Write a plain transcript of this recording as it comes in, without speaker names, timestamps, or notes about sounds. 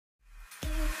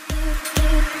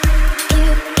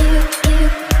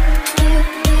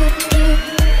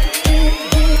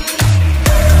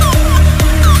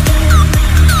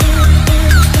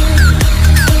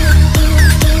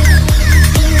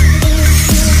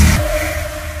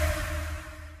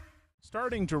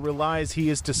starting to realize he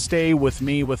is to stay with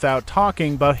me without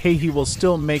talking, but hey, he will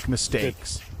still make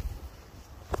mistakes.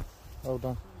 Good. Well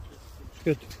done.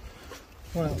 Good.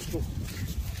 Well, let's go.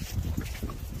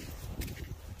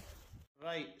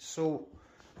 Right, so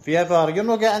if you're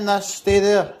not getting this, stay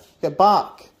there. Get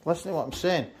back. Listen to what I'm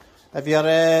saying. If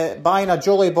you're buying a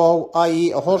jolly ball,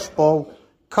 i.e. a horse ball,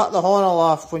 cut the horn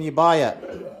off when you buy it.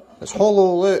 It's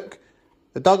hollow, look.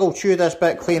 The dog will chew this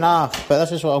bit clean off, but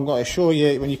this is what I'm going to show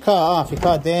you. When you cut it off, you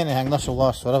can't do anything, this will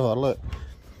last forever, look.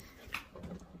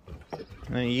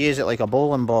 And then you use it like a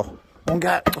bowling ball. Go and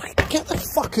get the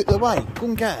fuck out the way. Go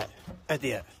and get it,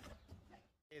 idiot.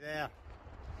 Hey there.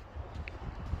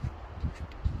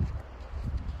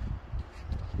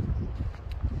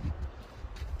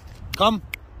 Come.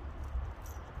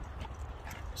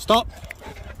 Stop.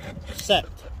 Sit.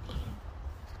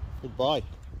 Goodbye.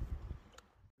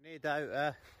 No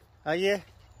doubt, are you?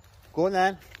 Go on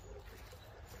then.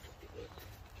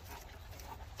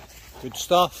 Good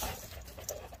stuff.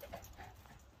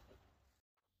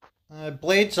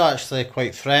 Blade's actually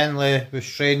quite friendly with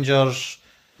strangers.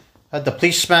 Had the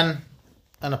policeman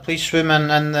and a policewoman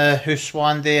in the house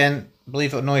one day, and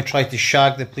believe it or not, he tried to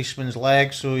shag the policeman's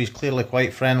leg, so he's clearly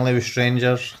quite friendly with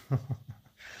strangers.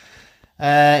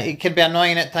 It can be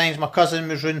annoying at times. My cousin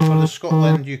was round for the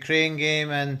Scotland-Ukraine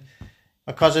game, and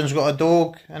my cousin's got a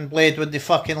dog, and Blade, would they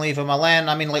fucking leave him alone?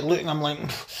 I mean, like, looking at him like,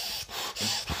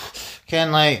 kind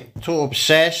of like, total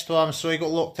obsessed with him, so he got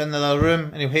locked into the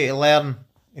room, and he'll hate to learn.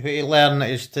 He'll hate to learn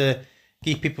that is to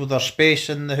give people their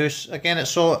space in the house. Again,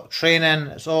 it's all training,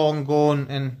 it's all ongoing,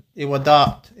 and he'll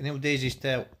adapt, and he'll do as he's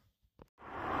told.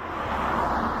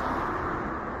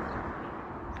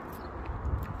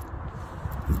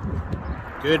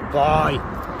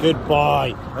 Goodbye,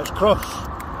 goodbye. Let's cross.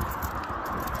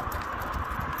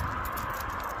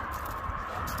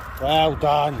 Well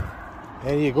done.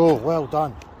 There you go, well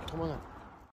done. Come on in.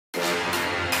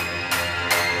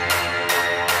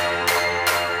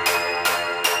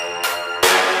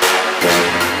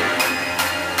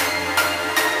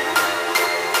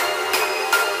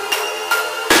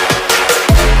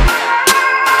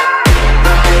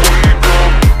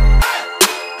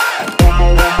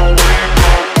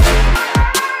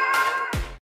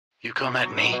 You come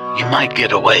at me, you might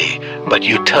get away, but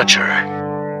you touch her.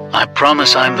 I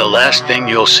promise I'm the last thing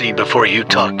you'll see before you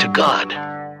talk to God.